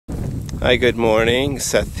Hi, good morning.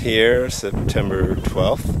 Seth here, September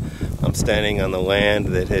 12th. I'm standing on the land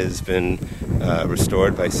that has been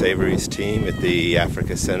restored by Savory's team at the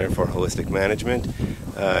Africa Center for Holistic Management.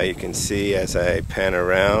 You can see as I pan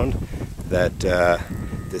around that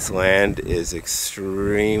this land is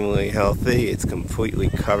extremely healthy. It's completely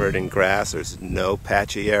covered in grass. There's no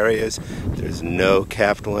patchy areas. There's no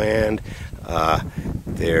capped land.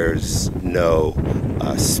 There's no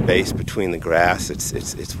space between the grass.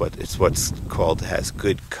 It's what's called has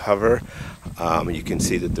good cover. You can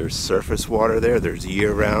see that there's surface water there. There's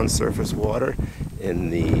year-round surface water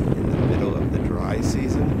in the middle of the dry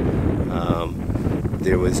season.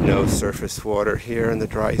 There was no surface water here in the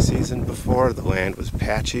dry season before. The land was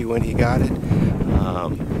patchy when he got it.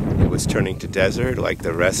 It was turning to desert like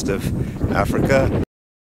the rest of Africa.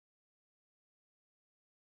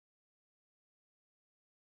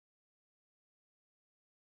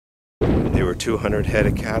 There were 200 head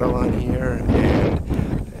of cattle on here,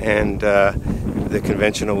 and the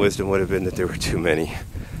conventional wisdom would have been that there were too many.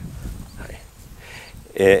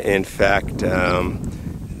 In fact,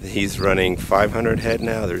 he's running 500 head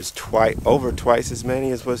now. There's over twice as many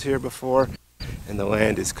as was here before, and the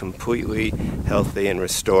land is completely healthy and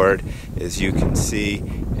restored, as you can see.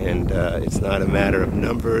 And it's not a matter of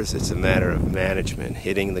numbers, it's a matter of management,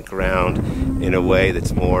 hitting the ground in a way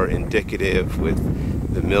that's more indicative with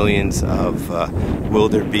the millions of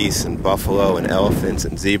wildebeest and buffalo and elephants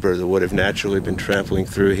and zebras that would have naturally been trampling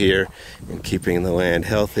through here and keeping the land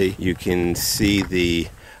healthy. You can see the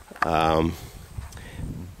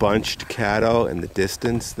bunched cattle in the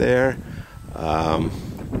distance there.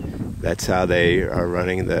 That's how they are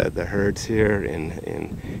running the herds here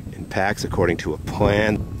in packs according to a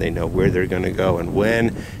plan. They know where they're going to go and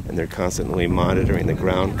when, and they're constantly monitoring the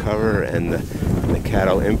ground cover and the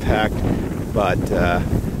cattle impact. But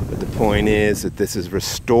the point is that this is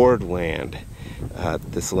restored land.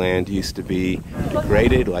 This land used to be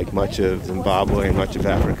degraded like much of Zimbabwe and much of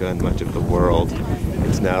Africa and much of the world.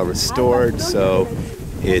 It's now restored, so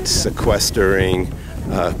it's sequestering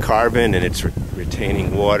carbon, and it's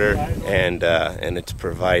retaining water, and it's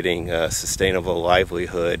providing a sustainable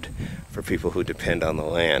livelihood for people who depend on the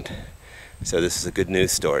land. So this is a good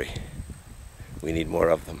news story. We need more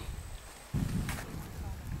of them.